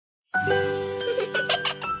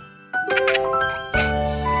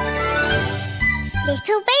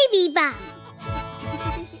Little baby bum.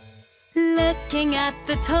 Looking at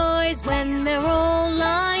the toys when they're all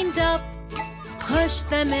lined up. Push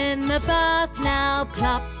them in the bath now,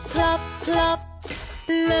 plop, plop, plop.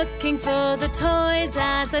 Looking for the toys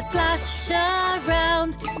as I splash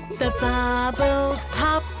around. The bubbles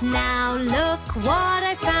pop now, look what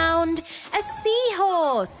I found. A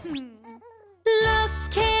seahorse.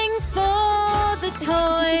 Looking for the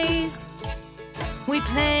toys. We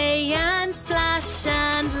play and splash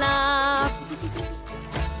and laugh.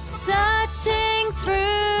 Searching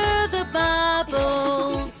through the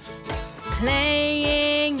bubbles.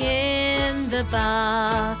 Playing in the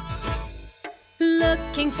bath.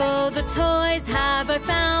 Looking for the toys, have I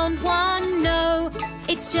found one? No,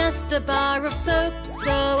 it's just a bar of soap,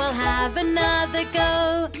 so I'll have another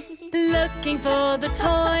go. Looking for the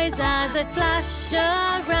toys as I splash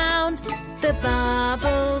around. The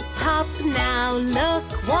bubbles pop now, look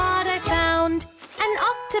what I found. An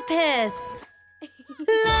octopus.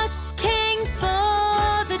 Looking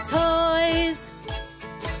for the toys.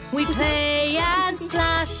 We play and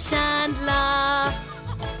splash and laugh.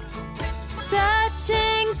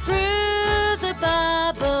 Searching through the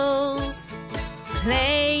bubbles.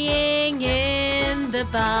 Playing in the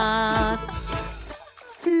bath.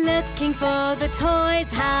 Looking for the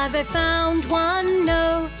toys, have I found one?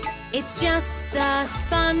 No, it's just a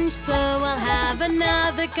sponge, so I'll have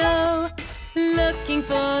another go. Looking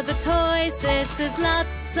for the toys, this is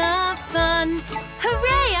lots of fun.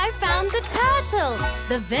 Hooray, I found the turtle,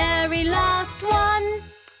 the very last one.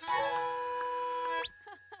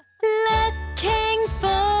 Looking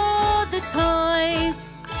for the toys.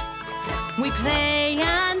 We play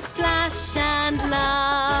and splash and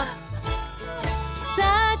laugh.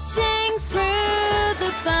 Searching through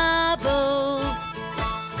the bubbles.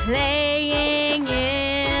 Playing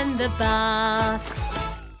in the bath.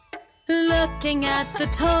 Looking at the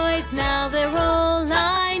toys, now they're all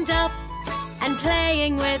lined up. And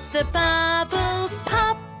playing with the bubbles.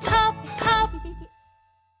 Pop, pop, pop.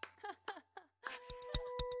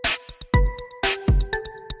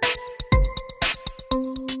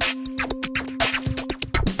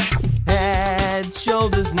 Head,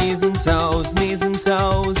 shoulders, knees and toes, knees and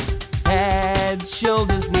toes. Head,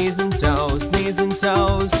 shoulders, knees and toes, knees and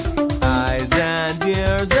toes. Eyes and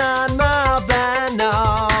ears and mouth and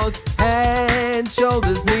nose. Head,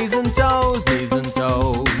 shoulders, knees and toes, knees and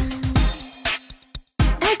toes.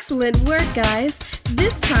 Excellent work, guys.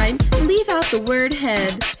 This time, leave out the word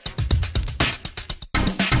head.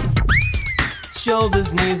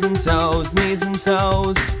 Shoulders, knees and toes, knees and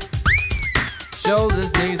toes.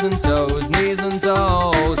 Shoulders, knees and toes, knees and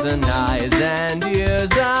toes. And eyes and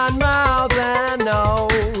ears and mouth and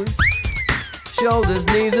nose. Shoulders,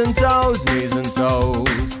 knees and toes, knees and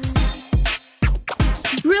toes.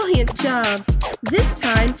 Brilliant job. This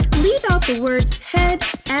time, leave out the words head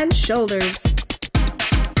and shoulders.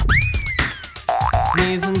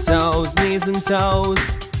 Knees and toes, knees and toes.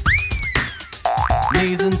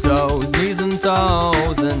 Knees and toes, knees and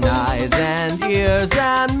toes. And eyes and ears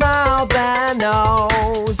and mouth and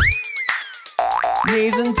nose.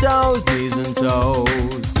 Knees and toes, knees and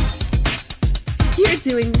toes. You're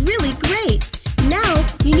doing really great. Now,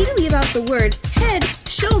 you need to leave out the words head,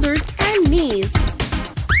 shoulders, and knees.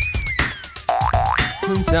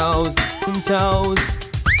 And toes, and toes.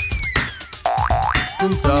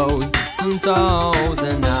 And toes, and toes.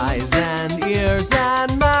 And eyes and ears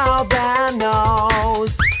and mouth and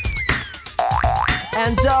nose.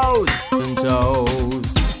 And toes, and toes.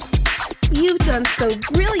 You've done so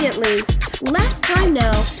brilliantly. Last time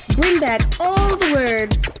now, bring back all the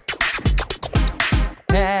words.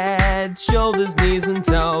 Head, shoulders, knees and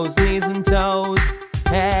toes, knees and toes.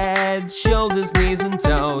 Head, shoulders, knees and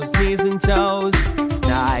toes, knees and toes.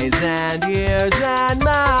 Eyes and ears and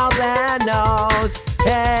mouth and nose.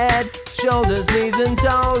 Head, shoulders, knees and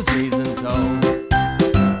toes, knees and toes.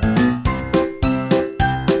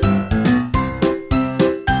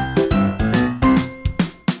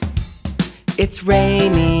 It's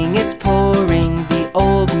raining, it's pouring, the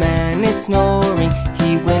old man is snoring.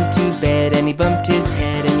 He went to bed and he bumped his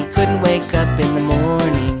head and he couldn't wake up in the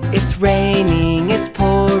morning. It's raining, it's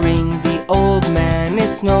pouring, the old man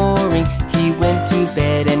is snoring. He went to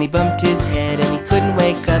bed and he bumped his head and he couldn't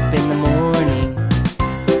wake up in the morning.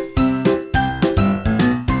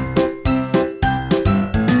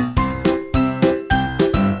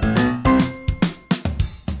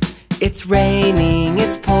 It's raining,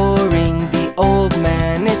 it's pouring, the old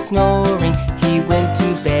man is snoring. He went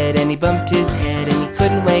to bed and he bumped his head and he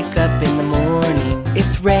couldn't wake up in the morning.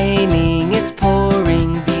 It's raining, it's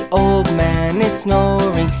pouring, the old is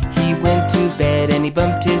snoring. He went to bed and he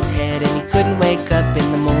bumped his head and he couldn't wake up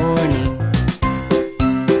in the morning.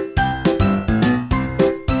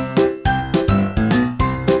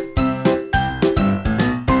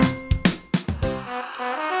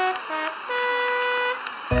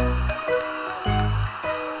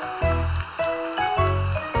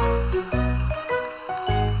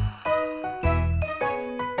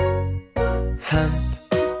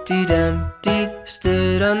 Humpty Dumpty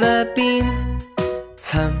stood on the beam.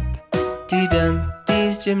 Humpty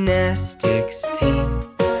Dumpty's gymnastics team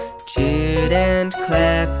cheered and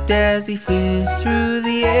clapped as he flew through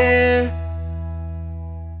the air.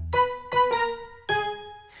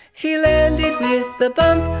 He landed with a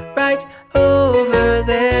bump right over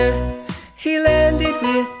there. He landed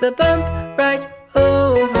with a bump right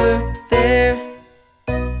over there.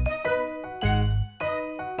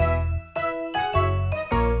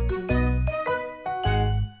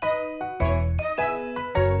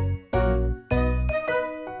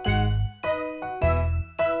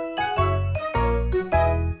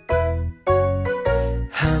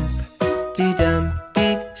 Humpty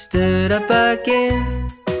Dumpty stood up again.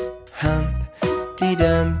 Humpty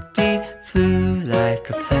Dumpty flew like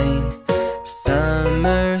a plane,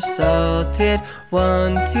 somersaulted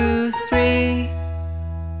 1, 2, 3,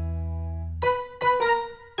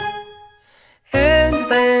 and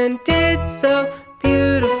landed so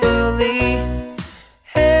beautifully,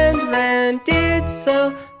 and landed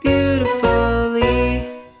so beautifully.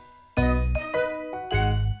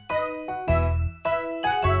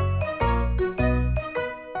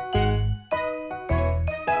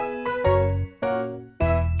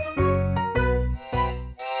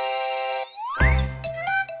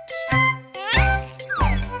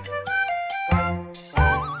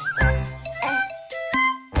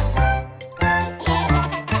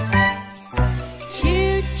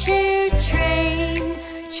 Choo-choo train,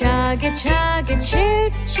 chugga-chugga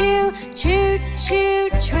choo-choo, choo-choo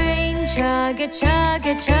train,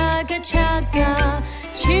 chugga-chugga chugga-chugga.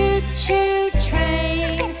 Choo-choo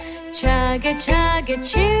train, chugga-chugga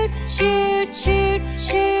choo-choo,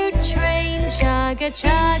 choo-choo train,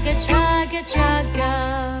 chugga-chugga chugga-chugga.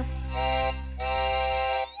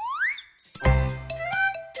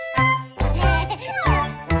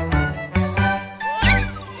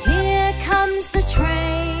 The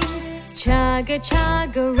train,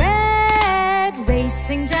 chugga-chugga red,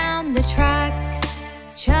 racing down the track.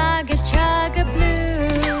 Chugga-chugga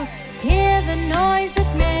blue, hear the noise it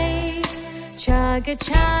makes.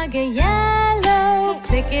 Chugga-chugga yellow,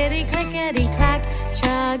 clickety-clickety-clack.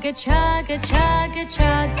 Chugga-chugga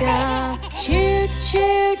chugga-chugga.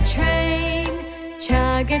 Choo-choo train,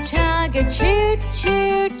 chugga-chugga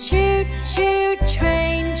choo-choo, choo-choo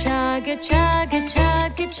train, chugga-chugga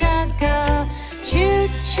chugga-chugga.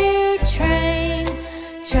 Choo-choo train,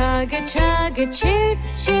 chugga-chugga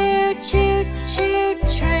choo-choo, choo-choo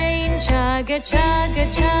train, chugga-chugga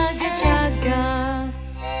chugga-chugga.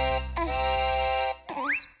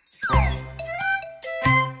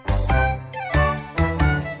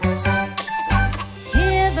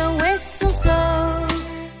 Hear the whistles blow,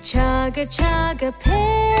 chugga-chugga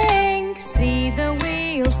pink, see the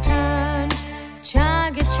wheels turn.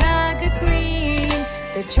 Chugga-chugga green,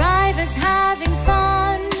 the driver's having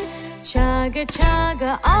fun.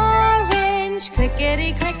 Chugga-chugga orange,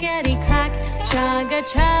 clickety-clickety-clack.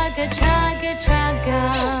 Chugga-chugga chugga-chugga.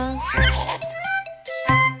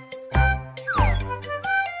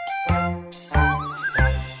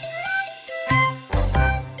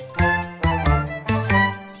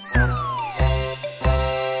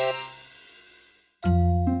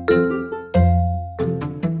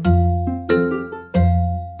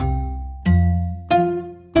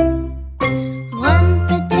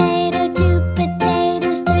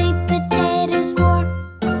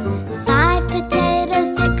 Potatoes,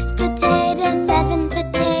 6 potatoes, 7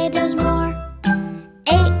 potatoes more.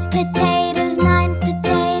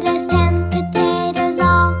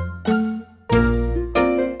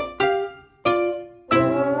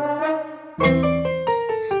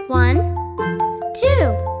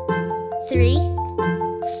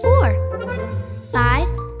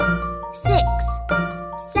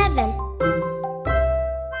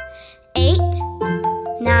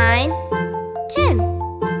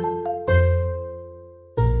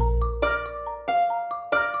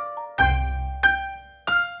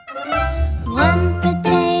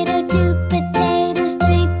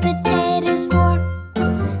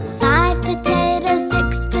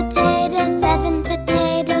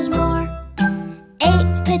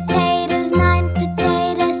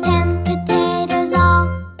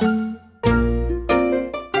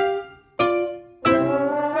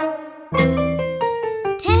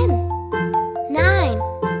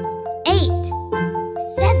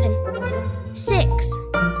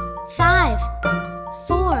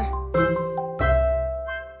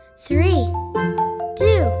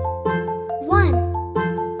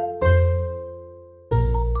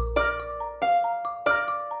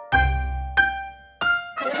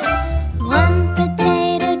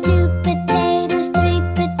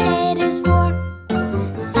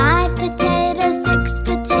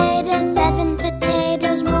 7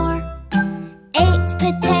 potatoes more. 8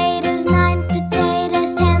 potatoes, 9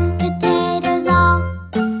 potatoes, 10 potatoes all.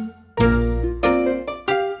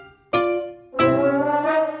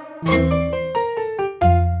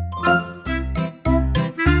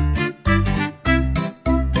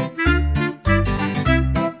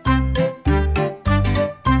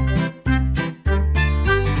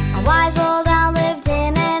 A wise old owl lived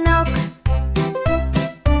in an oak.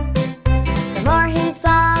 The more he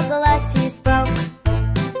saw, the less he spoke.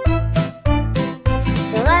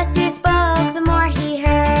 The less he spoke, the more he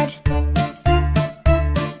heard.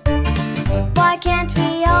 Why can't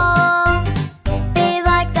we all be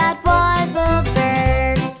like that wise old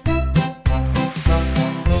bird?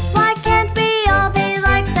 Why can't we all be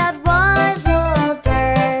like that wise old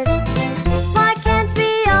bird? Why can't we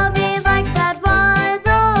all be like that wise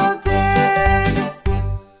old bird?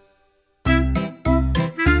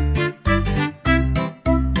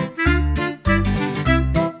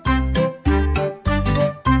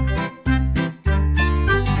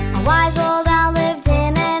 A wise old owl lived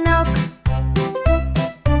in an oak.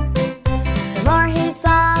 The more he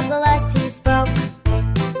saw, the less he spoke.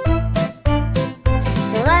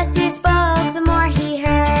 The less he spoke, the more he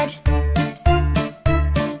heard.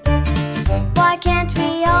 Why can't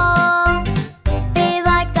we all be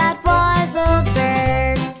like that wise old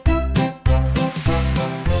bird?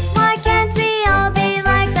 Why can't we all be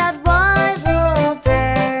like that wise old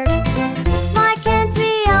bird? Why can't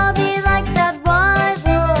we all be like that wise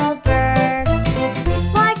old bird?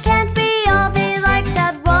 Why can't we all be like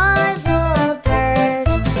that wise old bird?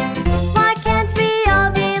 Why can't we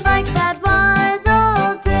all be like that wise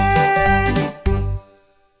old bird?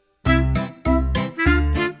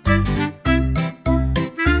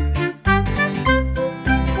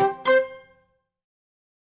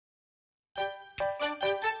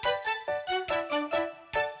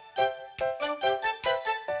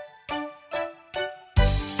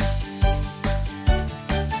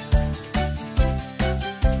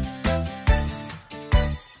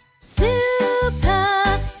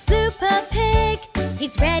 Super, super pig.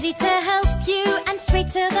 He's ready to help you and straight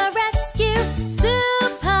to the rescue.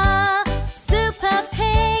 Super, super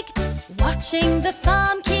pig. Watching the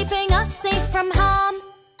farm, keeping us safe from harm.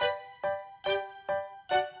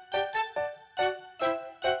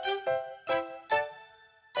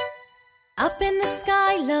 Up in the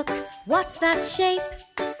sky, look, what's that shape?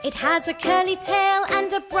 It has a curly tail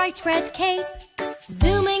and a bright red cape.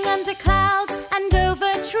 Zooming under clouds and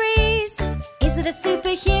over trees. Is it a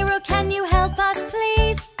superhero? Can you help us,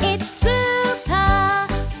 please? It's Super,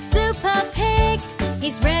 Super Pig.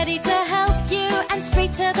 He's ready to help you and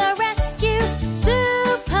straight to the rescue.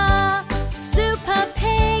 Super, Super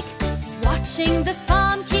Pig. Watching the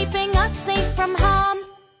farm, keeping us safe from harm.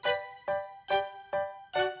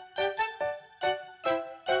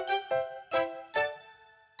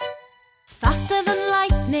 Faster than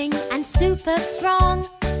lightning and super strong.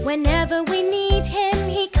 Whenever we need him,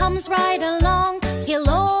 he comes right along. He'll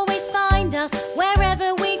always find us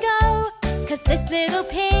wherever we go, 'cause this little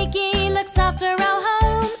piggy looks after our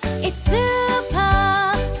home. It's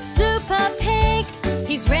Super, Super Pig.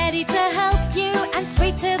 He's ready to help you and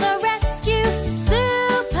straight to the rescue.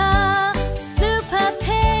 Super, Super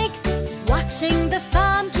Pig. Watching the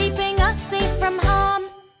farm, keeping us safe from harm.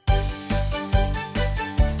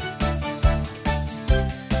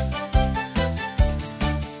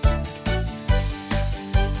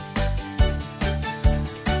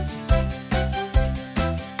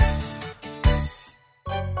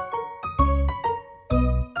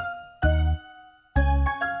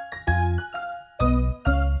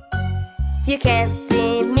 You can't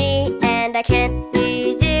see me and I can't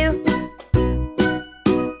see you.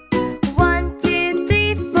 1, 2,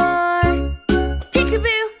 3, 4.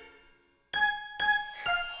 Peekaboo.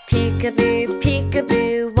 Peekaboo,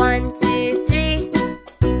 peekaboo. 1, 2, 3.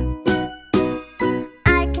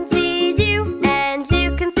 I can see you and you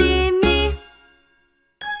can see me.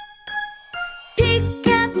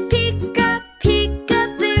 Peeka, peeka,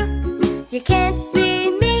 peekaboo. You can't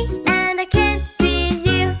see me and I can't see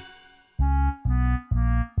you.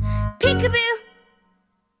 Peekaboo.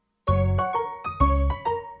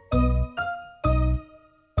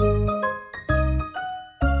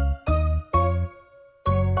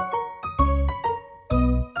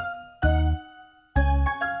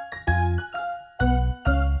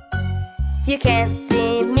 You can't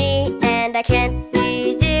see me and I can't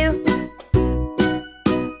see you.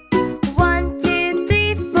 1, 2,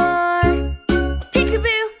 3, 4.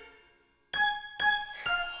 Peekaboo.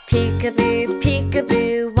 Peekaboo,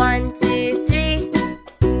 peekaboo. 1, 2, 3.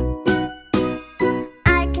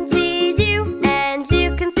 I can see you and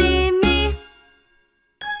you can see me.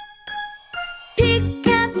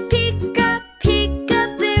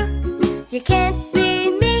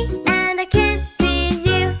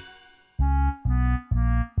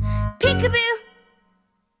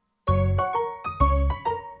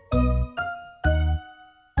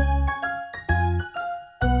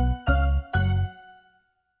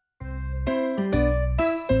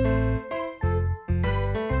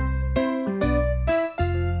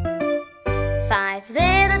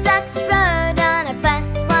 ducks rode on a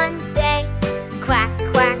bus one day. Quack,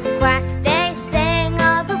 quack, quack, they sang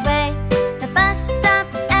all the way. The bus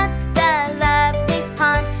stopped at the lovely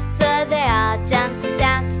pond, so they all jumped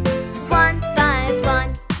out, one by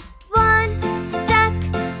one. One duck,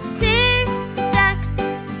 two ducks,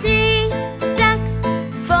 three ducks,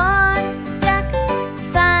 four ducks,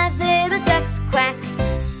 five little ducks quack.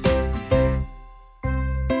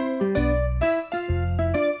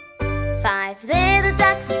 Five little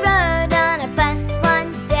ducks rode on a bus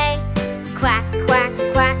one day. Quack, quack,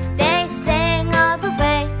 quack, they sang all the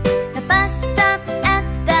way. The bus stopped at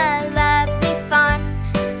the lovely farm,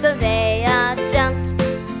 so they all jumped.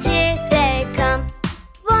 Here they come.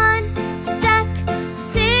 One duck,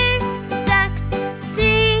 two ducks,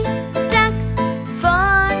 three ducks,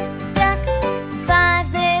 four ducks, five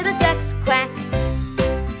little ducks quack.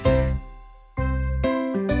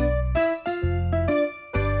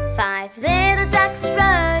 Five little ducks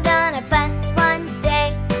rode on a bus one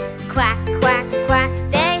day. Quack, quack, quack,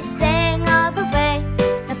 they sang all the way.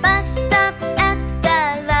 The bus stopped at the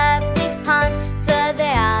lovely pond, so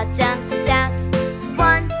they all jumped out,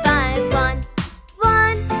 one by one.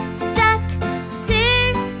 One duck,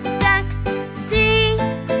 two ducks, three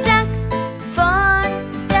ducks, four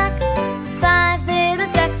ducks, five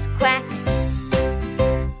little ducks quack.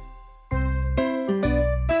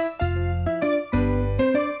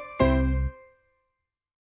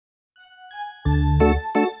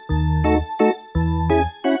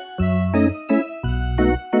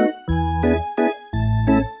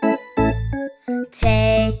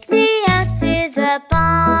 Take me out to the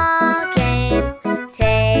ball game.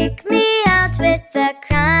 Take me out with the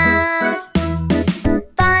crowd.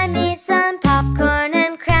 Buy me some popcorn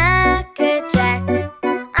and Cracker Jack.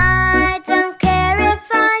 I don't care if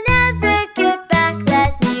I never get back.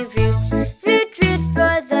 Let me root, root, root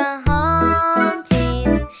for the home team.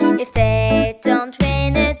 If they don't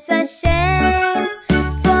win, it's a shame.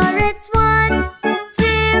 For it's 1,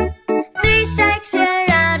 2, 3 strikes,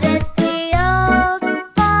 you're out at the old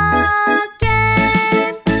ball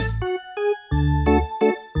game.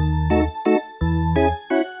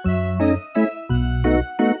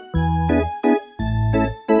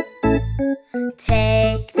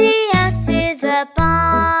 Take me out to the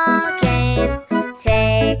ball game.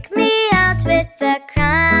 Take me out with the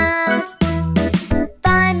crowd.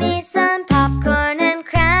 Buy me some popcorn and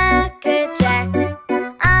Cracker Jack.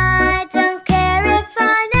 I don't care if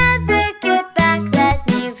I never get back. Let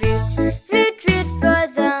me root, root, root for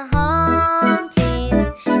the home team.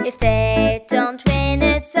 If they don't win,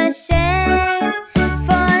 it's a shame.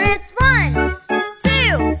 For it's 1,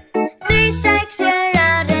 2, 3 strikes, you're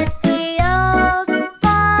out at the old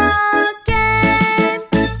ball game.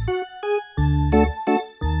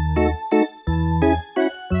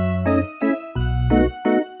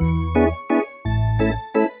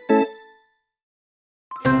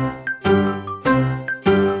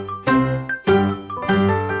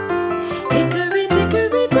 Hickory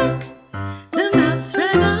dickory dock, the mouse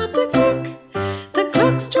ran up the clock. The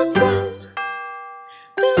clock struck 1.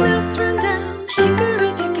 The mouse ran down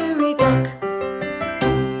hickory dickory dock.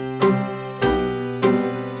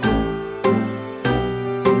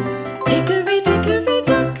 Hickory dickory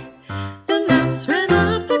dock, the mouse ran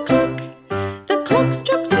up the clock. The clock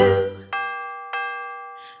struck 2.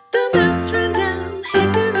 The mouse ran down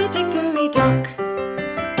hickory dickory dock.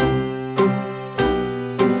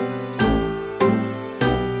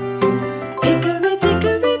 Hickory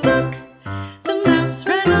dickory dock, the mouse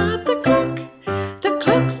ran up the clock. The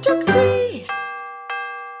clock struck 3.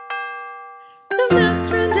 The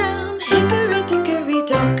mouse ran down hickory dickory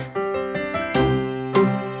dock.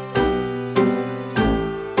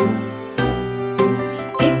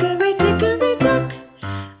 Hickory dickory dock,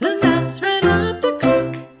 the mouse ran up the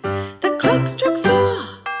clock. The clock struck 4.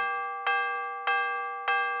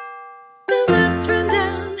 The mouse ran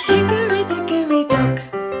down hickory dickory dock.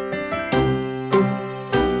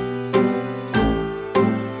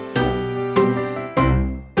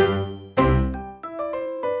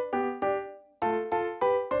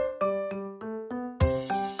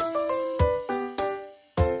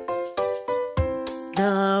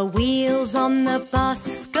 The wheels on the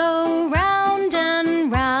bus go round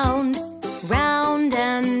and round, round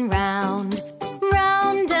and round,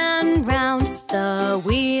 round and round. The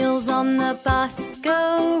wheels on the bus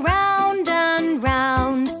go round and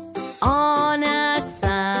round on a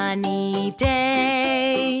sunny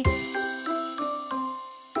day.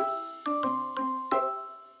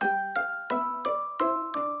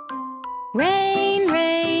 Rain,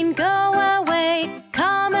 rain, go away,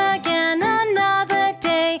 come again another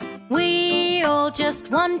day. We all just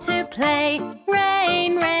want to play. Rain,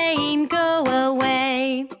 Rain, rain, go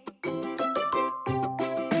away.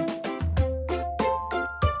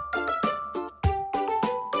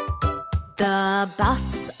 The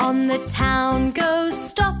bus on the town goes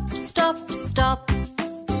stop, stop, stop.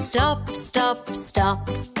 Stop, stop, stop.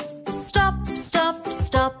 Stop, stop,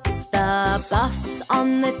 stop. The bus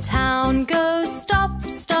on the town goes stop,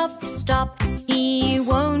 stop, stop. He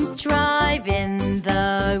won't drive in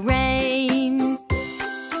the rain.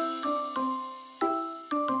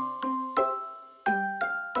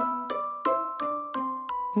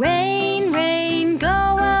 Rain, rain, go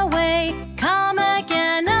away. Come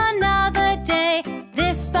again another day.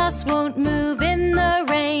 This bus won't move in the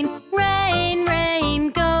rain. Rain, rain,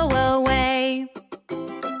 go away.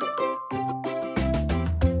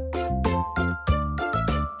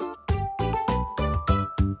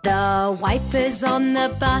 The wipers on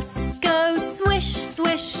the bus go swish,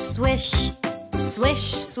 swish, swish. Swish,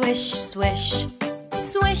 swish, swish.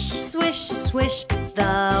 Swish, swish, swish.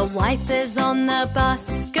 The wipers on the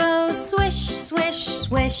bus go swish, swish,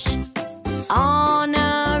 swish. On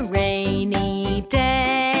a rainy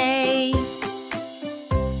day.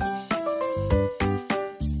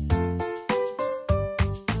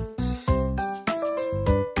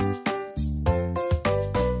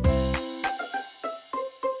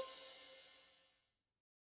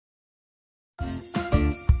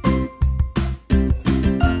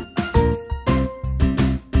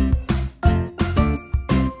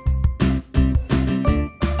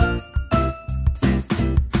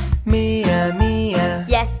 Mia, Mia,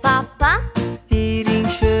 Yes, Papa. eating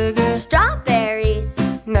sugar, Strawberries.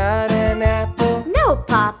 not an apple. No,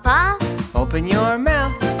 Papa. Open your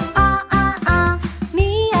mouth.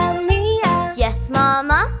 Mia, Mia. Yes,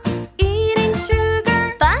 Mama. Eating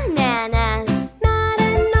sugar. Bananas. Not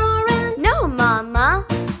an orange. No, Mama.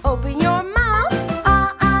 Open your mouth.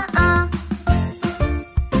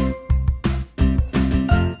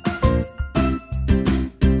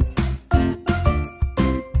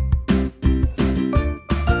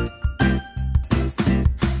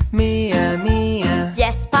 Mia, Mia,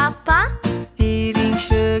 Yes, Papa. eating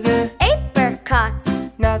sugar, Apricots.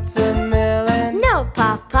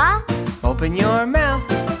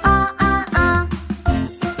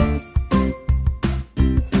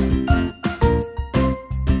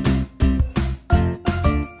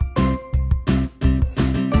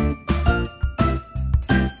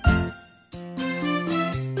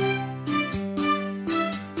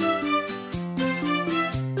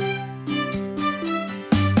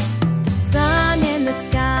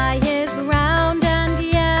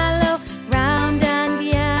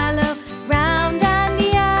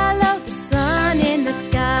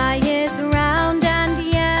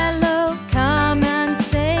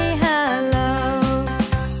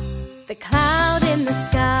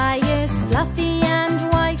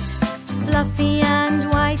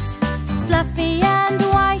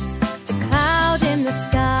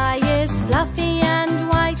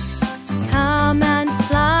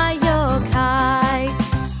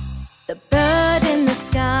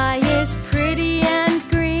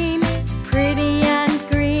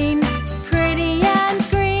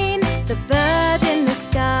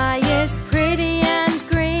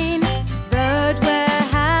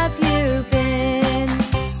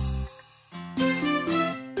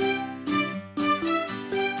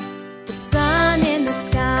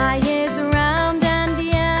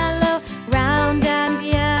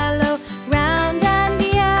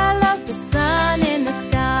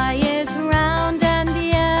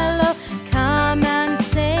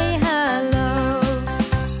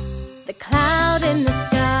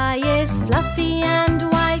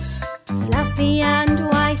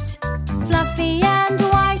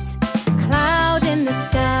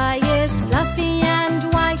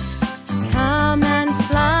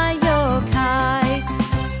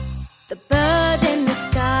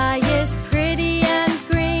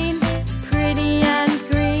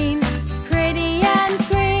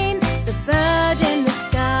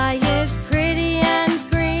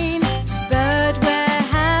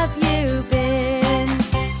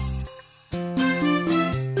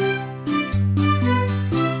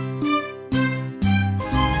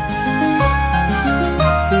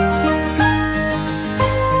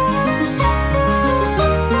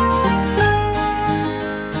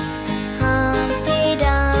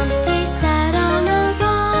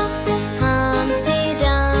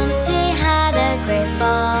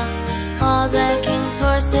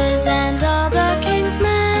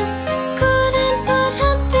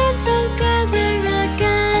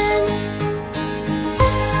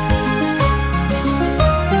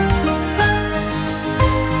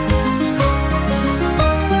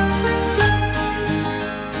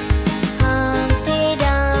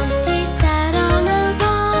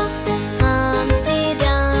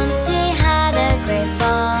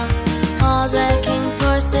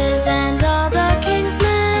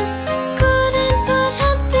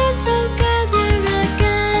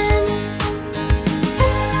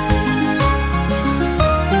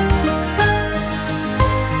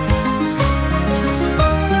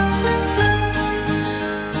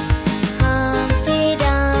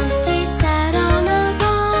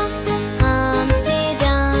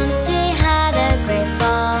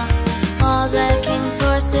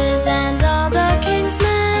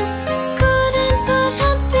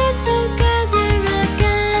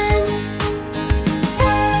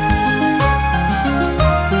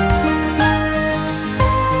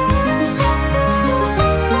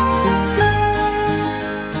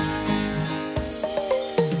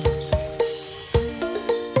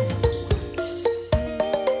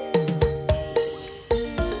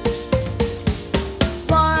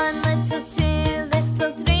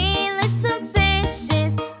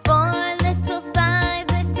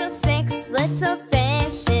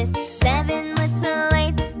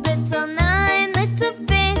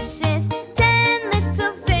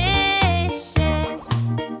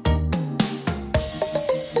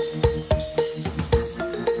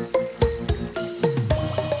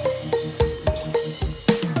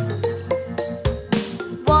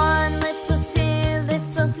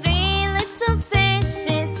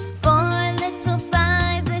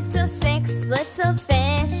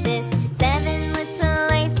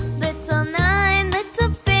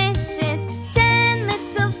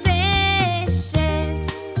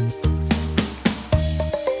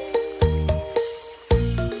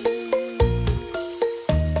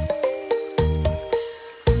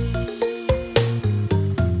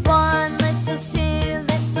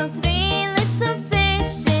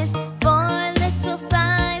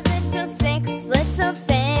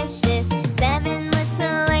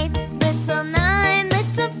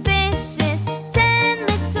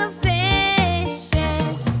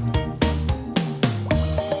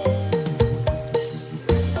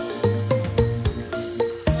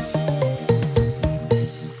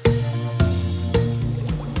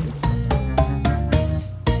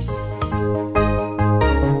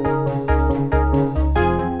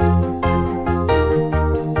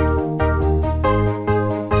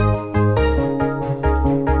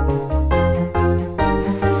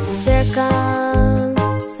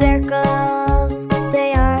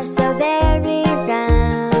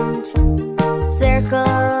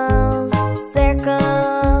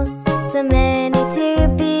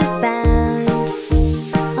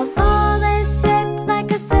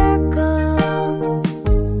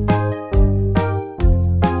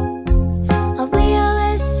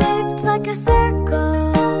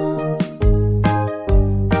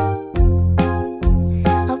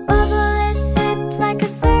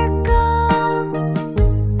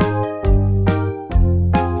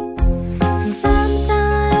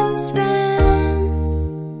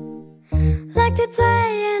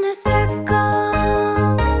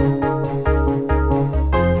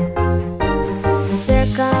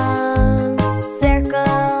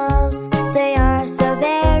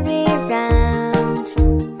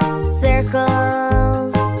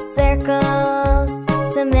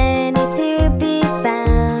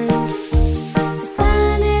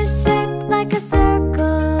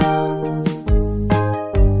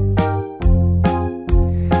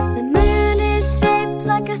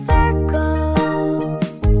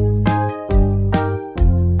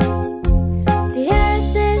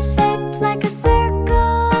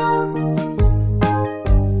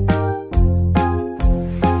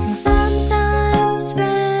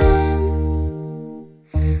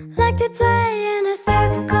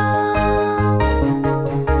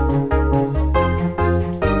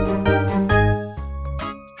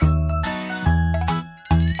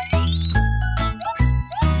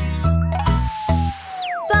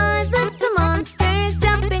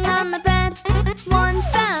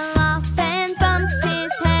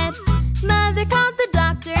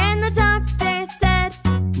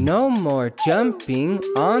 jumping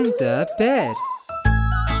on the bed.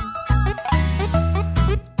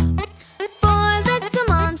 4 little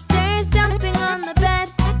monsters jumping on the bed.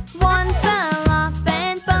 One fell off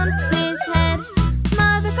and bumped his head.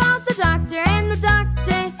 Mother called the doctor and the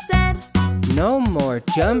doctor said, No more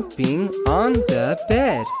jumping on the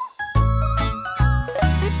bed.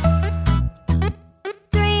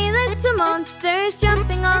 3 little monsters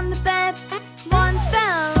jumping on the bed. One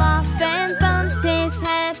fell off and bumped his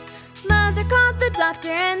head. Mother called the doctor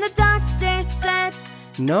and the doctor said,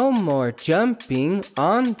 No more jumping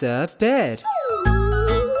on the bed.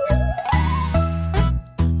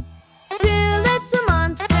 2 little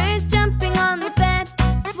monsters jumping on the bed.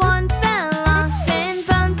 One fell off and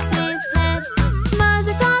bumped his head.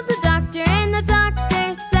 Mother called the doctor and the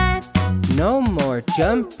doctor said, No more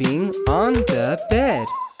jumping on the bed.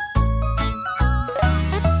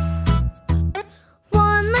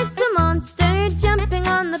 1 little monster jumping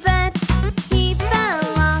on the bed. He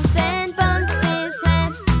fell off and bumped his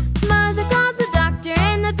head. Mother called the doctor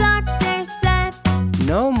and the doctor said,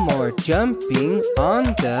 No more jumping on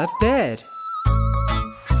the bed.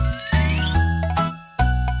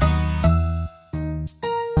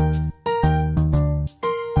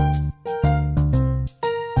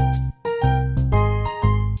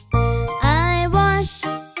 I wash,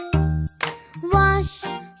 wash,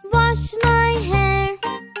 wash my hair.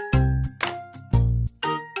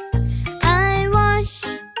 I wash,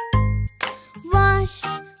 wash,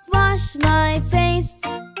 wash my face.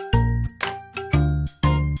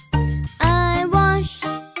 I wash,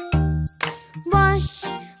 wash,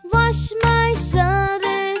 wash my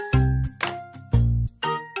shoulders.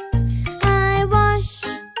 I wash,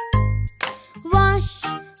 wash,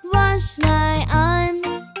 wash my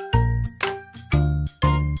arms.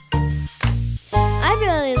 I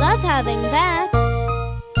really love having baths.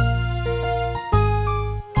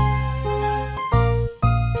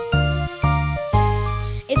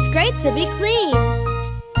 It's great to be clean.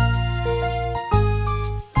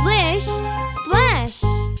 Splish, splash.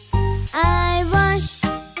 I wash,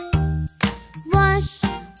 wash,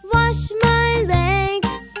 wash my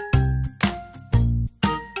legs.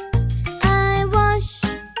 I wash,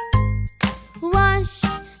 wash,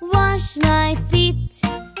 wash my feet.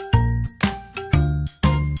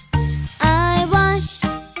 I wash,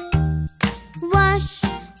 wash,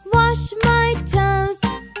 wash my toes.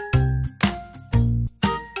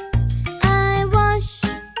 I wash,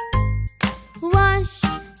 wash,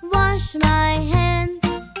 wash my hands.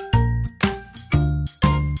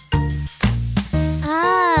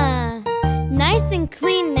 Ah, nice and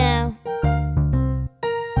clean now.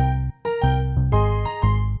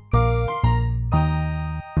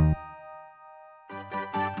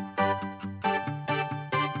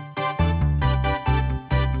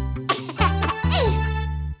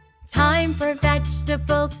 Time for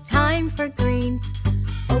vegetables, time for greens.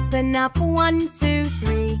 Open up 1, 2,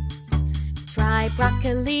 3. Try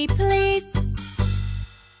broccoli, please.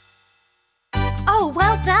 Oh,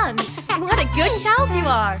 well done! What a good child you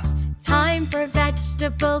are! Time for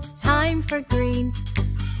vegetables, time for greens.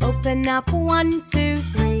 Open up 1, 2,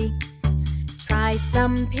 3. Try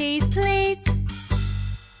some peas, please.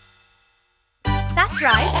 That's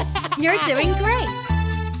right, you're doing great!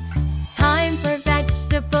 Time for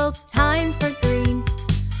vegetables, time for greens.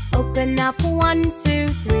 Open up 1, 2,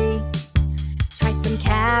 3. Try some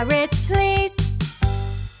carrots, please.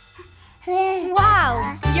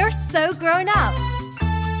 Wow, you're so grown up.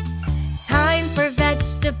 Time for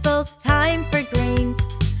vegetables, time for greens.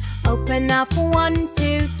 Open up 1,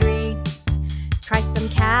 2, 3. Try some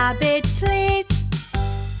cabbage, please.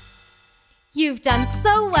 You've done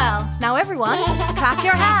so well. Now everyone, clap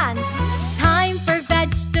your hands. Time for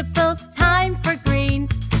vegetables, time for greens.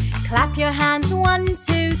 Clap your hands, 1,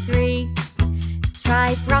 2, 3.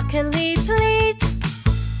 Try broccoli, please.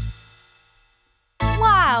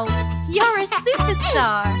 Wow, you're a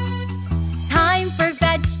superstar. Time for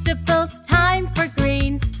vegetables, time for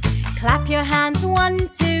greens. Clap your hands, 1,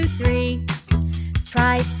 2, 3.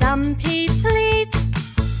 Try some peas, please.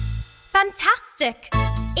 Fantastic!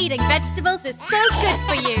 Eating vegetables is so good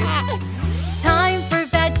for you. Time for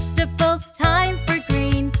vegetables, time for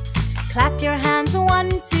greens. Clap your hands, 1,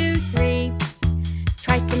 2, 3.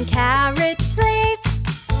 Try some carrots, please.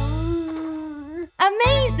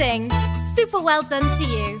 Amazing! Super well done to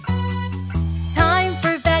you. Time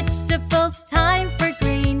for vegetables, time for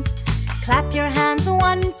greens. Clap your hands,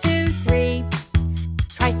 1, 2, 3.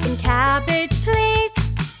 Try some cabbage, please.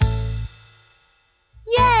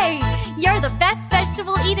 Yay! You're the best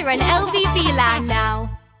vegetable eater in LVB land now.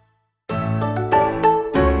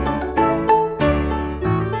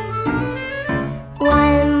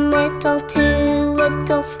 One little little, 2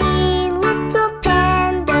 little, 3 little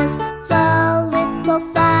pandas. 4 little,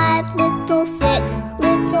 5 little, 6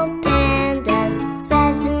 little pandas.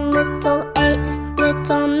 7 little, 8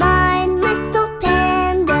 little, 9 little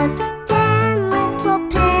pandas. 10 little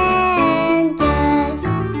pandas.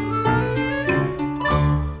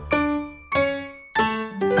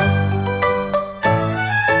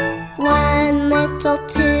 1 little,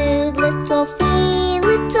 2 little, 3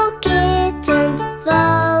 little kittens.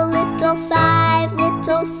 4 little, 5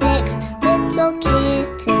 little, 6 little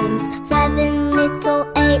kittens. 7 little,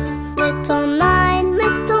 8 little, 9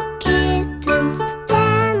 little kittens.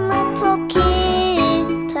 10 little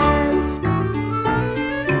kittens.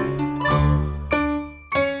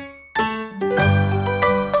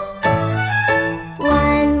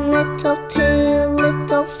 1 little, 2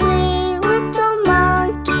 little, 3 little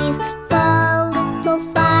monkeys. 4 little,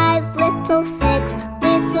 5 little, 6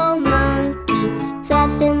 little monkeys.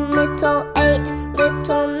 7 little, 8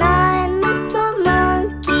 little, 9 little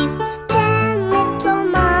monkeys. 10 little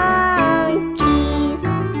monkeys.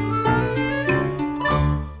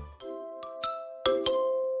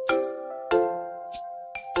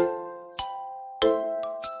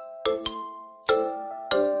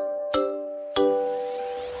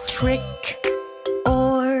 Trick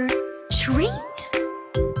or treat?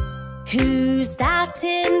 Who's that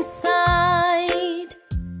inside?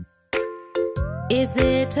 Is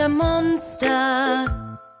it a monster?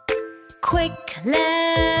 Quick,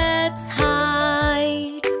 let's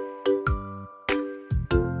hide.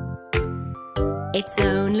 It's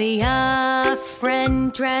only a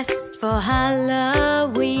friend dressed for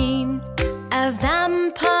Halloween. A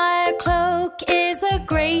vampire cloak is a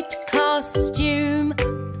great costume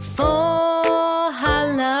for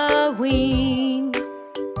Halloween.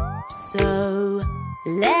 So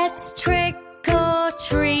let's trick or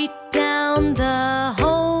treat down the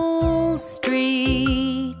whole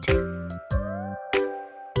street.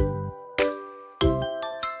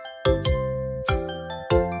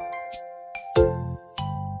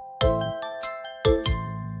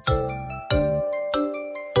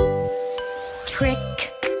 Trick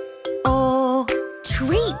or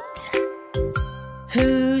treat?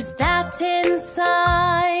 Who's that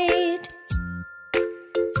inside?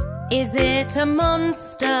 Is it a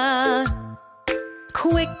monster?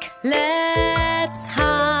 Quick, let's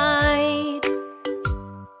hide.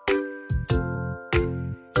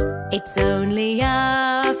 It's only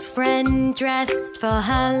a friend dressed for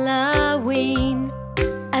Halloween.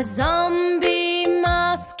 A zombie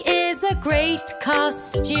mask is a great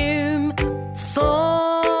costume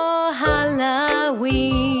for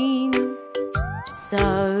Halloween.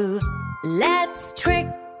 So let's trick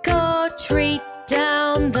or treat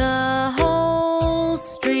down the whole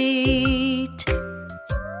street.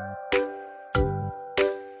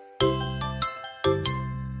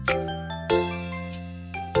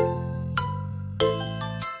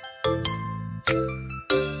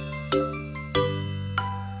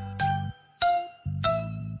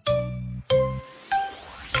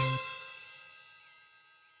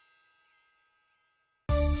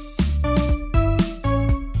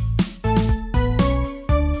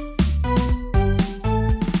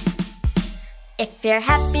 If you're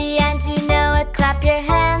happy and you know it, clap your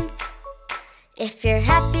hands. If you're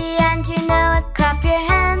happy and you know it, clap your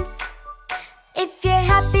hands. If you're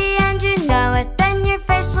happy and you know it, then your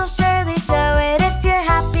face will surely show it. If you're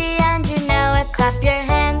happy and you know it, clap your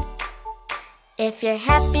hands. If you're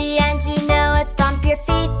happy and you know it, stomp your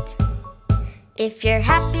feet. If you're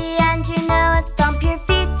happy and you know it, stomp your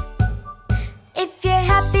feet. If you're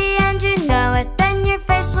happy and you know it, then your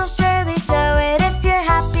face will surely show it. If you're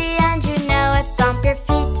happy and you know it, stomp your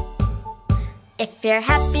feet. If you're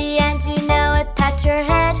happy and you know it, pat your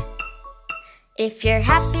head. If you're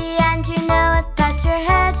happy and you know it, pat your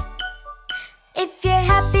head. If you're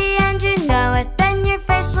happy and you know it, then your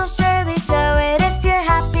face will surely show it. If you're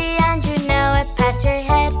happy and you know it, pat your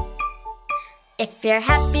head. If you're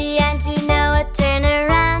happy and you know it, turn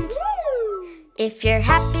around. If you're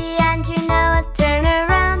happy and you know it, turn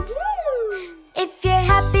around. If you're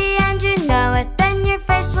happy and you know it, then your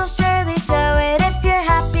face will surely show it. If you're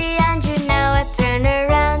happy and you know it, turn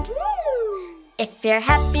around. If you're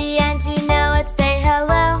happy and you know it, say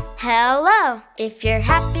hello, hello. If you're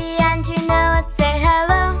happy and you know it, say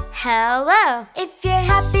hello, hello. If you're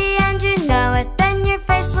happy and you know it, then your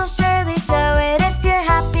face will surely show it. If you're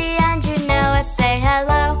happy and you know it, say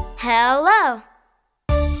hello, hello.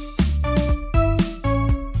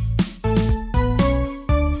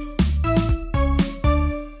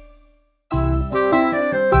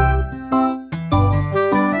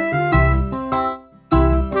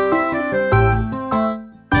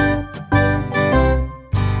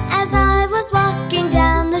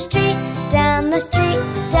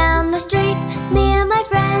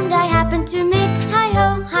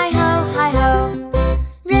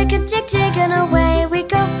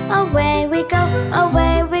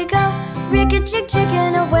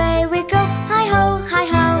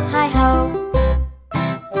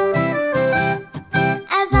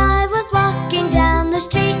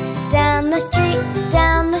 street,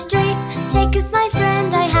 down the street. Jake is my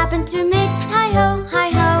friend I happen to meet. Hi-ho,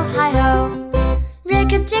 hi-ho, hi-ho.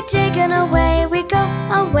 Rick-a-chick-chick and away we go,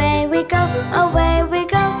 away we go, away we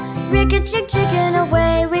go. Rick-a-chick-chick and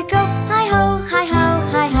away we go. Hi-ho, hi-ho,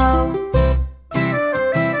 hi-ho.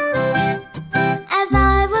 As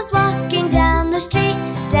I was walking down the street,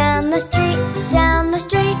 down the street, down the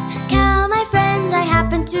street. Cow, my friend I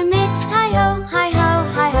happen to meet. Hi-ho, hi-ho,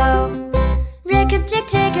 hi-ho.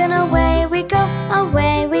 Rick-a-chick-chick and away we go,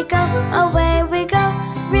 away we go, away we go.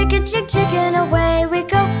 Rick-a-chick-chick and away we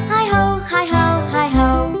go. Hi-ho, hi-ho,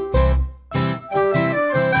 hi-ho.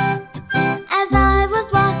 As I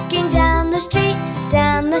was walking down the street,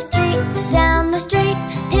 down the street, down the street.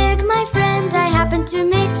 Pig, my friend I happen to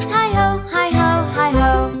meet. Hi-ho, hi-ho,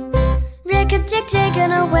 hi-ho. Rick-a-chick-chick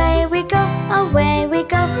and away we go, away we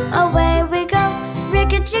go, away we go.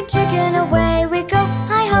 Rick-a-chick-chick and away we go.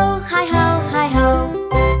 Hi-ho, hi-ho, hi-ho.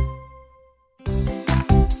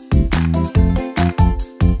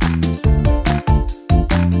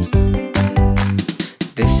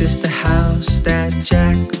 This is the house that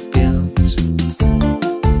Jack built.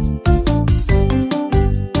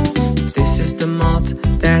 This is the malt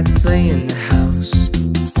that lay in the house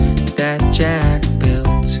that Jack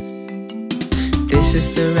built. This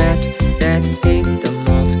is the rat that ate the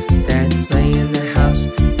malt that lay in the house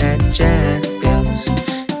that Jack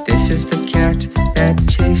built. This is the cat that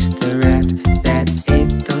chased the rat that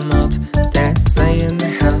ate the malt that lay in the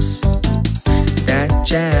house that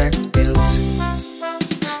Jack built.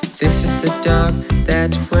 This is the dog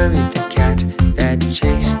that worried the cat that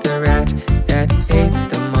chased the rat that ate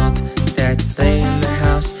the malt that lay in the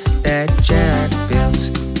house that Jack built.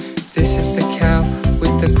 This is the cow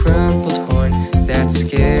with the crumpled horn that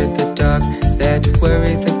scared the dog that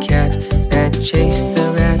worried the cat that chased the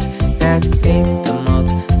rat that ate the malt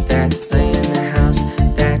that lay in the house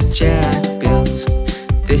that Jack built.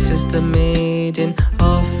 This is the maiden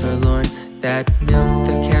all forlorn that milked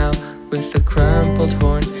the cow with the crumpled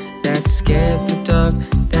horn that scared the dog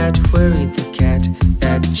that worried the cat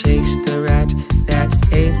that chased the rat that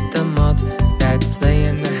ate the malt that lay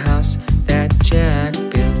in the house that Jack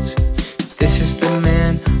built. This is the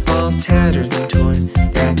man all tattered and torn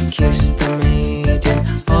that kissed the maiden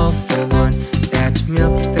all forlorn that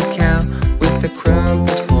milked the cow with the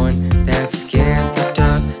crumpled horn that scared the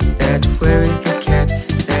dog that worried the cat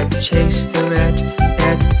that chased the rat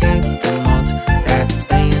that ate the malt that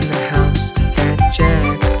lay in the house that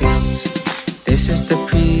Jack built. This is the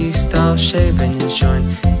priest all shaven and shorn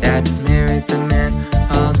that married the man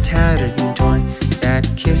all tattered and torn that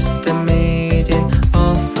kissed the maiden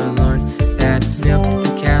all forlorn that milked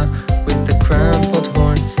the cow with the crumpled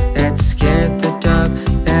horn that scared the dog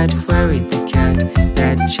that worried the cat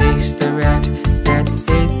that chased the rat that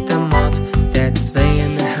ate the malt that lay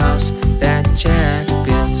in the house that Jack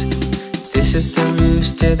built. This is the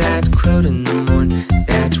rooster that crowed in the morn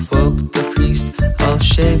that woke the priest all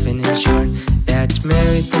shaven and shorn that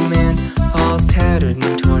married the man all tattered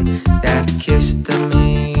and torn that kissed the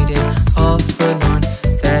maiden all forlorn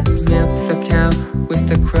that milked the cow with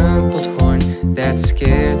the crumpled horn that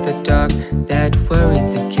scared the dog that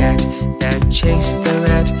worried the cat that chased the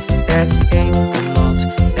rat that ate the malt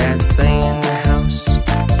that lay in the house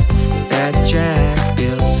that Jack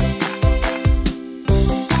built.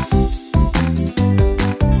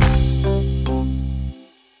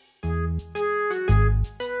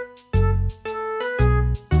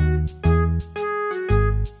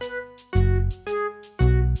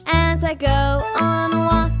 As I go on a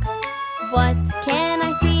walk, what can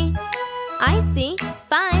I see? I see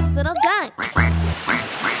 5 little ducks.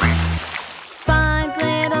 5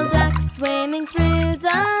 little ducks swimming through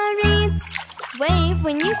the reeds. Wave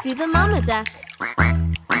when you see the mama duck.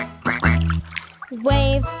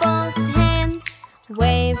 Wave both hands,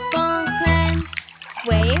 wave both hands.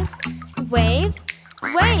 Wave, wave,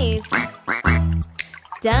 wave.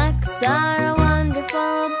 Ducks are a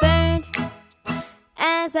wonderful bird.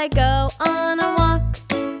 As I go on a walk,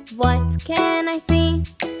 what can I see?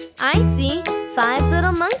 I see 5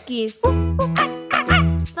 little monkeys. 5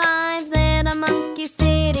 little monkeys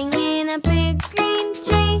sitting in a big green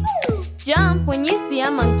tree. Jump when you see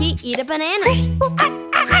a monkey eat a banana.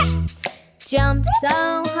 Jump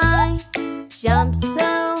so high, jump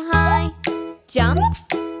so high. Jump,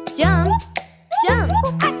 jump, jump.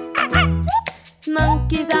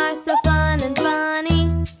 Monkeys are so fun and funny.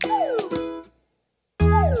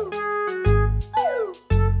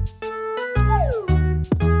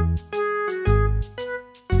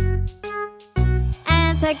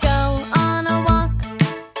 As I go on a walk,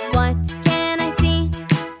 what can I see?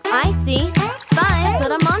 I see 5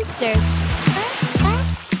 little monsters.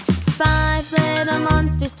 5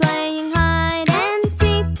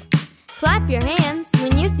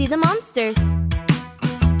 monsters.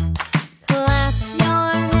 Clap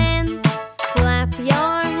your hands, clap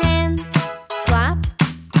your hands. Clap,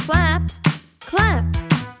 clap, clap.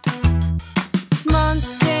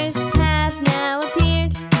 Monsters have now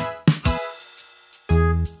appeared.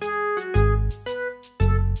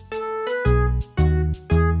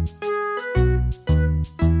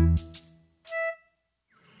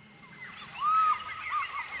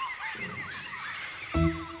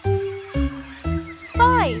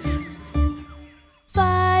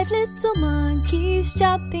 5 little monkeys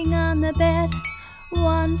jumping on the bed.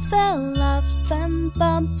 One fell off and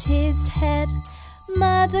bumped his head.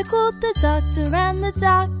 Mother called the doctor and the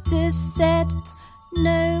doctor said,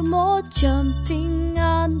 no more jumping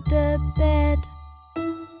on the bed.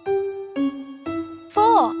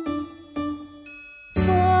 4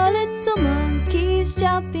 little monkeys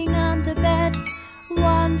jumping on the bed.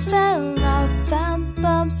 One fell off and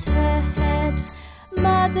bumped her head.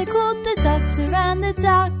 Mother called the doctor and the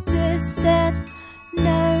doctor said,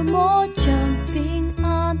 no more jumping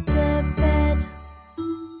on the bed.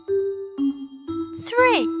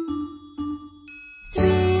 3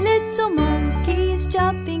 little monkeys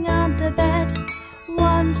jumping on the bed.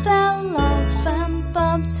 One fell off and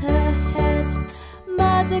bumped her head.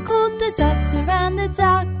 Mother called the doctor and the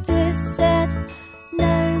doctor said,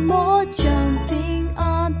 no more jumping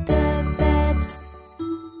on the bed.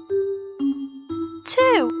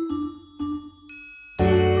 2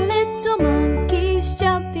 little monkeys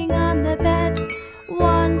jumping on the bed.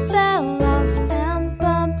 One fell off and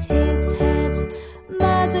bumped his head.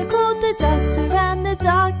 Mother called the doctor and the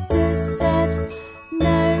doctor said,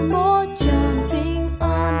 no more jumping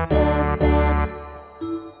on the bed.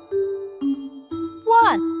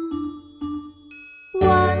 1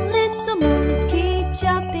 little monkey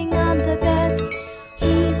jumping on the bed.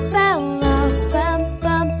 He fell off and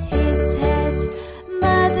bumped his head.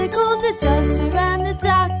 Mother called the doctor and the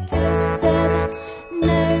doctor said,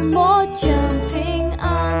 no more jumping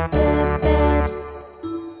on the bed.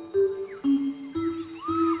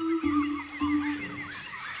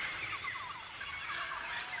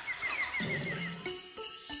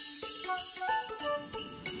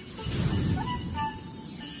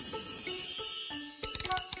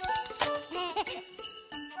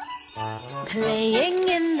 'Playing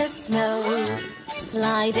in the snow,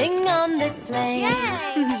 sliding on the sleigh.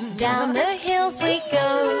 Down the hills we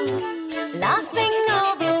go, laughing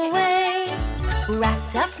all the way.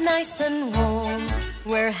 Wrapped up nice and warm,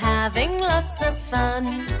 we're having lots of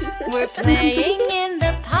fun. We're playing in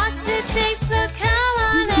the park today, so come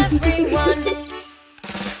on everyone.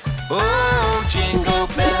 Oh, jingle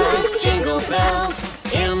bells,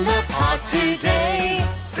 in the park today.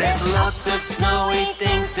 There's lots of snowy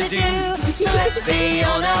things to do, so let's be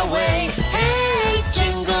on our way. Hey,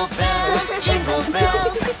 jingle bells,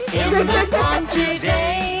 in the park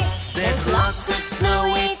today. There's lots of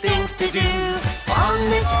snowy things to do on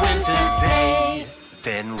this winter's day.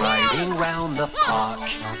 Then riding round the park,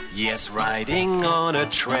 yes, riding on a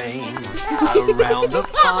train. Around the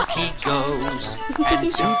park he goes,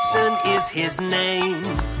 and Tootson is his name.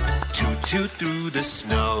 Toot toot through the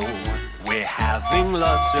snow, we're having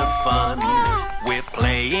lots of fun. We're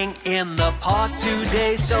playing in the park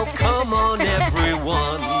today, so come on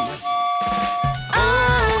everyone.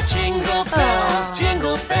 Oh, jingle bells,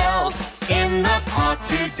 in the park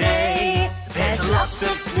today. There's lots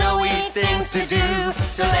of snowy things to do,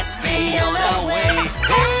 so let's be on our way.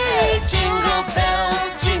 Hey, jingle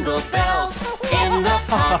bells, in the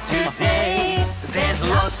park today. There's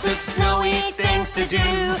lots of snowy things to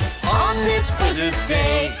do on this winter's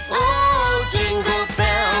day. Oh, jingle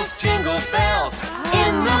bells,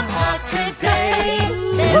 in the park today.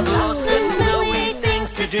 There's lots of snowy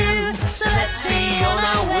things to do, so let's be on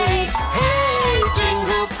our way. Hey,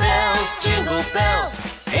 jingle bells,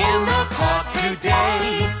 in the park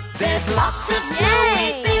today. There's lots of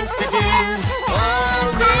snowy things to do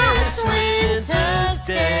on this winter's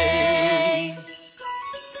day.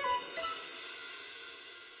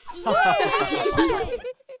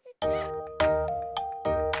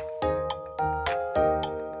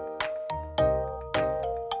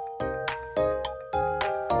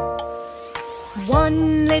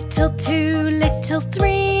 One little, 2 little,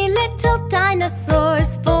 3 little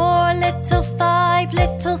dinosaurs. 4 little, 5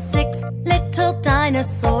 little, 6 little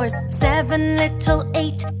dinosaurs. 7 little,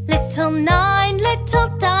 8 little, 9 little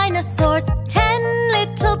dinosaurs. 10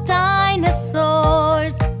 little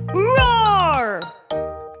dinosaurs. Roar!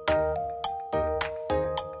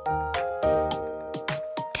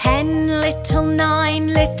 10 little, 9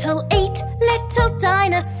 little, 8 little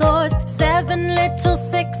dinosaurs. 7 little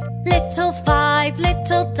 6 little 5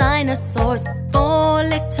 little dinosaurs. 4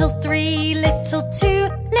 little 3 little 2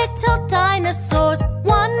 little dinosaurs.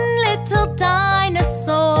 1 little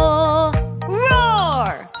dinosaur.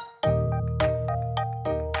 Roar!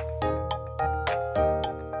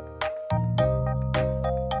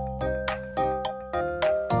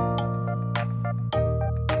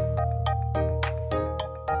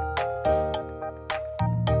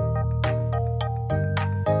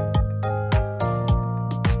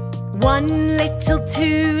 One little,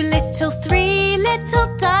 2 little, 3 little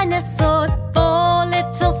dinosaurs. 4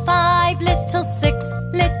 little, 5 little, 6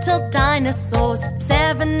 little dinosaurs.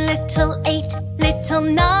 7 little, 8 little,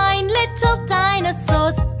 9 little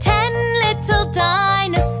dinosaurs. 10 little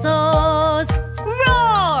dinosaurs.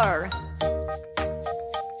 Roar!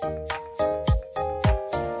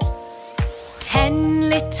 10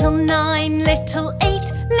 little, 9 little,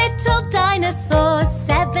 8 little dinosaurs.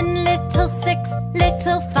 7 little, 6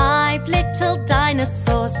 little, 5 little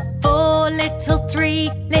dinosaurs. 4 little, 3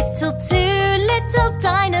 little, 2 little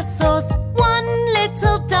dinosaurs. 1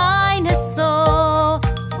 little dinosaur.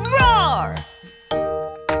 Roar!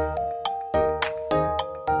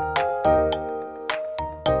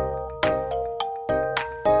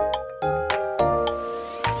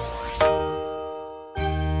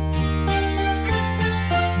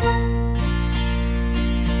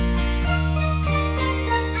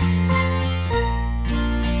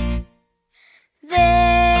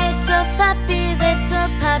 Little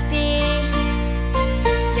puppy,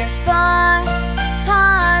 your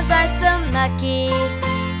paws are so mucky.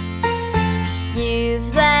 You've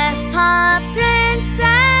left paw prints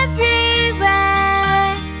everywhere,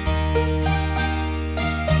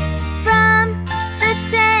 from the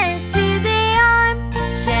stairs to the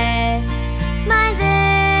armchair. My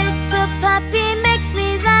little puppy makes me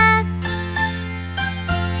laugh.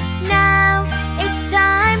 Now it's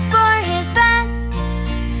time for his bath.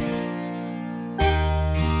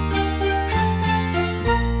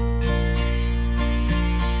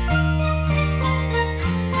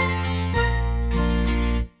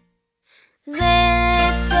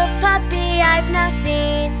 Little puppy I've now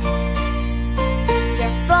seen,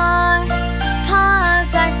 your paws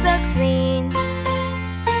are so clean.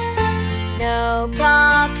 No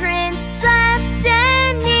paw prints left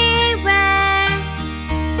anywhere.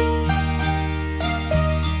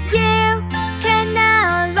 You can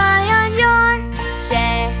now lie on your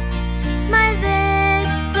chair. My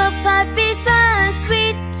little puppy so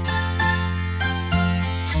sweet.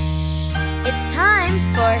 Shh, it's time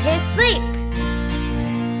for his sleep.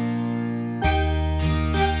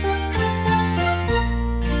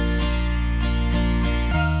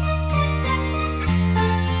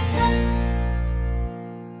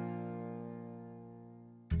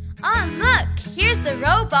 Oh, look! Here's the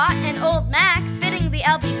robot and old Mac fitting the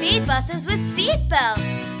LBB buses with seat belts.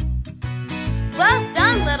 Well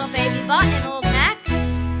done, little baby bot and old Mac.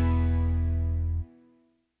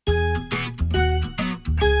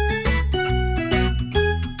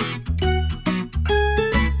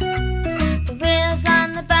 The wheels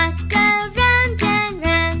on the bus go round and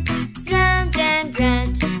round, round and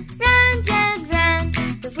round, round and round.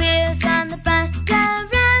 The wheels on the bus go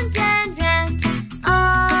round and round,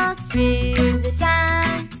 all through the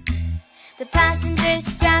town. The passengers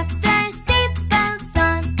strap their seatbelts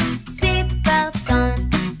on, seatbelts on,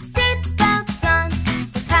 seatbelts on.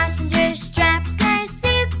 The passengers strap their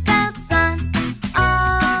seatbelts on,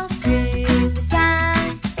 all through the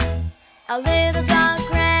town. A little dog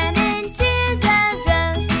ran into the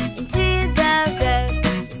road, into the road,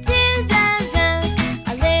 into the road.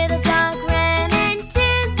 A little dog ran into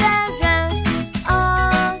the road,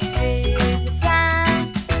 all through the town.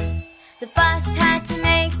 The bus had to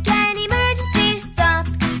make an emergency stop,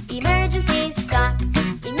 emergency stop,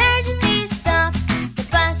 emergency stop. The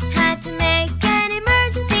bus had to make an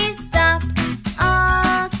emergency stop,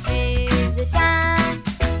 all through the town.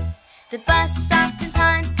 The bus stopped in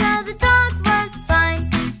time, so the dog was fine.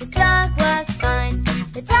 The dog was fine.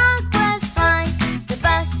 The dog was fine. The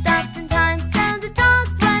bus stopped in time, so the dog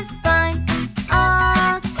was fine,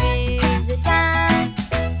 all through the town.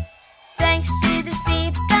 Thanks to the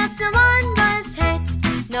seatbelts, no one was hurt.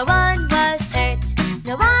 No one was hurt.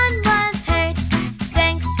 No one was hurt.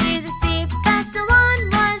 Thanks to the seatbelts, no one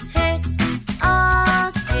was hurt,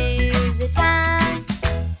 all through the town.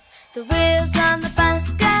 The wheels on the bus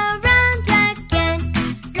go round again.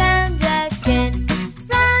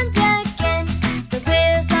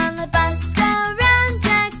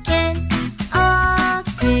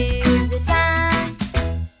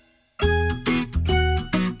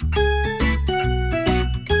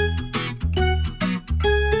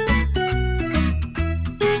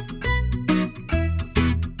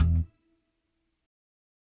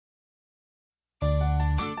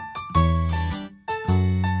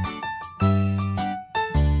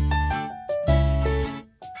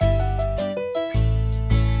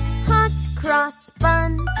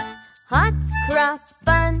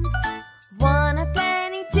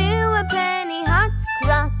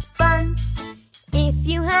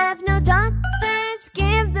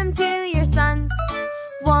 them to your sons.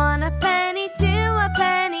 1 a penny, 2 a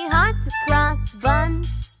penny, hot cross buns.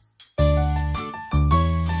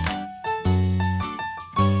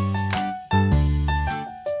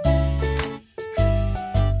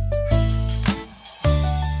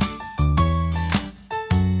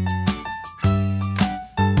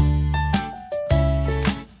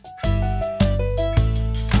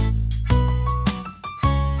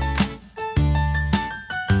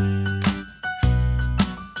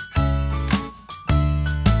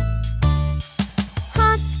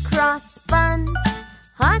 Cross buns,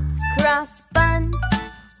 hot cross buns.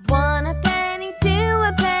 1 a penny, 2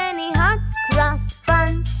 a penny, hot cross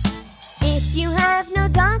buns. If you have no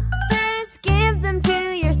daughters, give them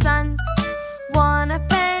to your sons. 1 a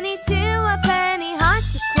penny, 2 a penny, hot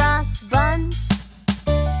cross buns.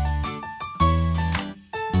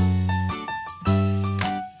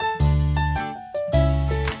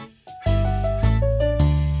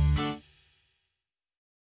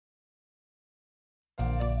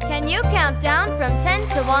 Can you count down from 10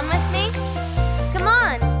 to 1 with me? Come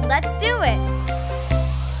on, let's do it.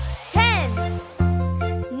 10,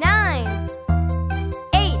 9,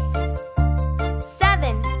 8,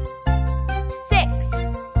 7, 6,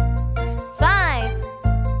 5,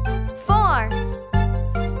 4,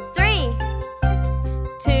 3,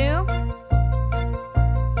 2,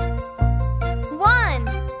 1.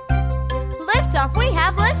 Liftoff, we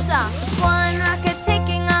have liftoff. 1 rocket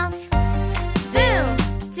taking off. Zoom.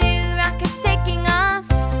 2 rockets taking off.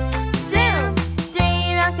 Zoom.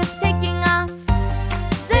 3 rockets taking off.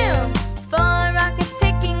 Zoom. 4 rockets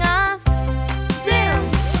taking off. Zoom.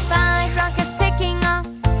 5 rockets taking off.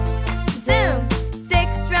 Zoom.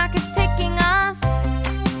 6 rockets taking off.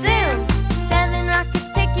 Zoom. 7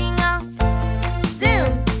 rockets taking off. Zoom.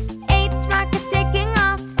 8 rockets taking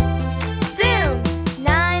off. Zoom.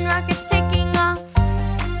 9 rockets taking off.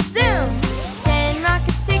 Zoom. 10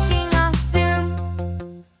 rockets taking off. Zoom.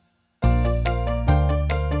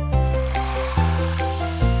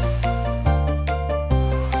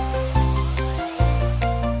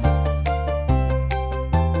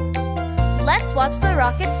 Let's watch the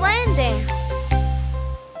rockets landing.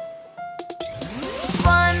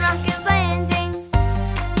 1 rocket landing.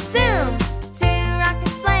 Zoom. 2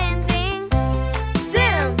 rockets landing.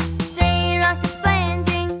 Zoom. 3 rockets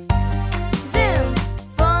landing. Zoom.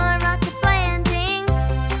 4 rockets landing.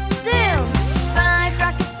 Zoom. 5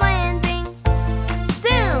 rockets landing.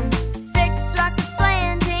 Zoom. 6 rockets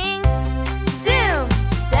landing. Zoom.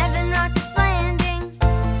 7 rockets landing.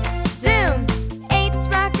 Zoom. 8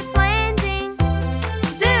 rockets landing.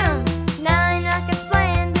 Zoom. 9 rockets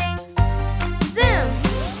landing. Zoom.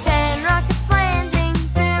 10 rockets landing.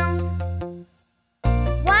 Zoom.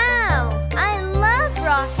 Wow, I love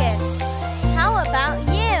rockets. How about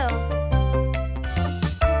you?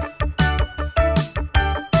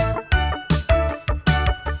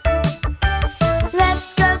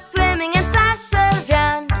 Let's go swimming and splash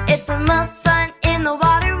around. It's the most fun in the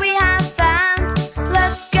water we have found.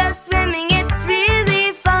 Let's go swimming, it's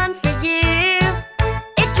really fun for you.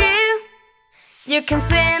 It's true. You can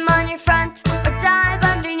swim on your front or dive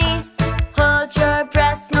underneath. Hold your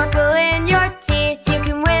breath, snorkel in your teeth. You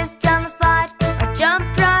can whiz down the slide or jump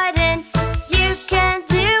right in. You can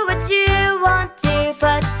do what you want to,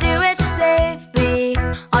 but do it safely.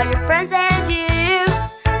 All your friends and you.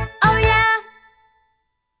 Oh yeah.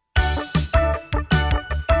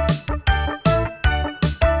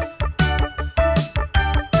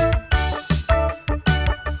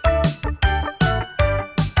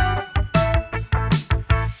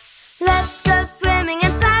 Let's go swimming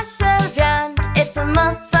and splash around. It's the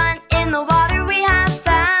most fun in the water we have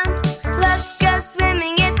found. Let's go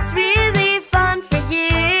swimming, it's really fun for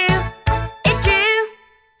you. It's true.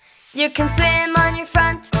 You can swim on your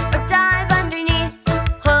front or dive underneath.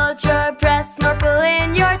 Hold your breath, snorkel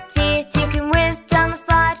in your teeth. You can whiz down the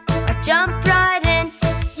slide or jump right in.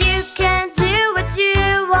 You can do what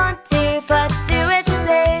you want to, but do it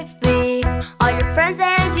safely. All your friends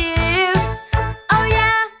and you. Oh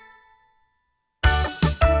yeah.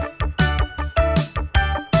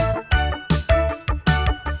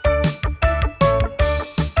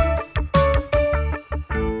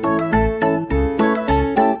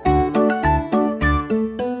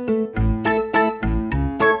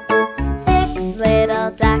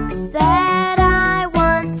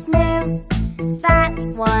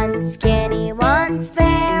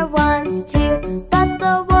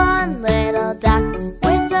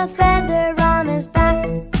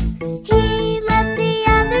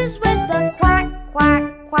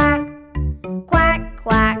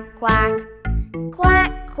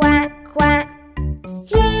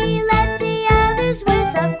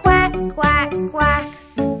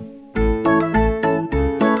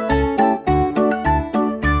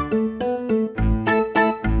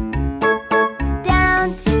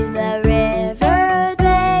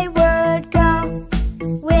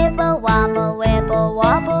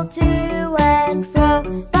 to and fro.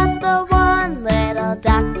 But the one little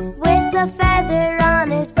duck with a feather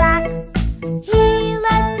on his back, he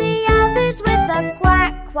led the others with a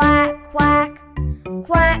quack, quack, quack.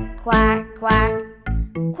 Quack, quack, quack.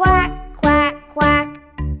 Quack, quack, quack.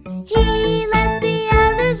 He led the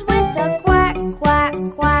others with a quack, quack,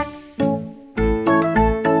 quack.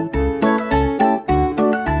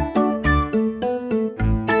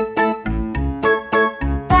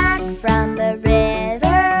 Back from the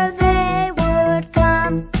river they would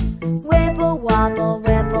come. Wibble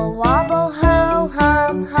wobble, ho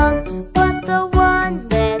hum hum. But the one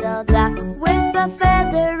little duck with a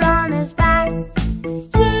feather on his back,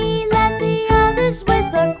 he led the others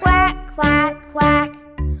with a quack, quack, quack.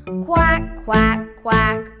 Quack, quack,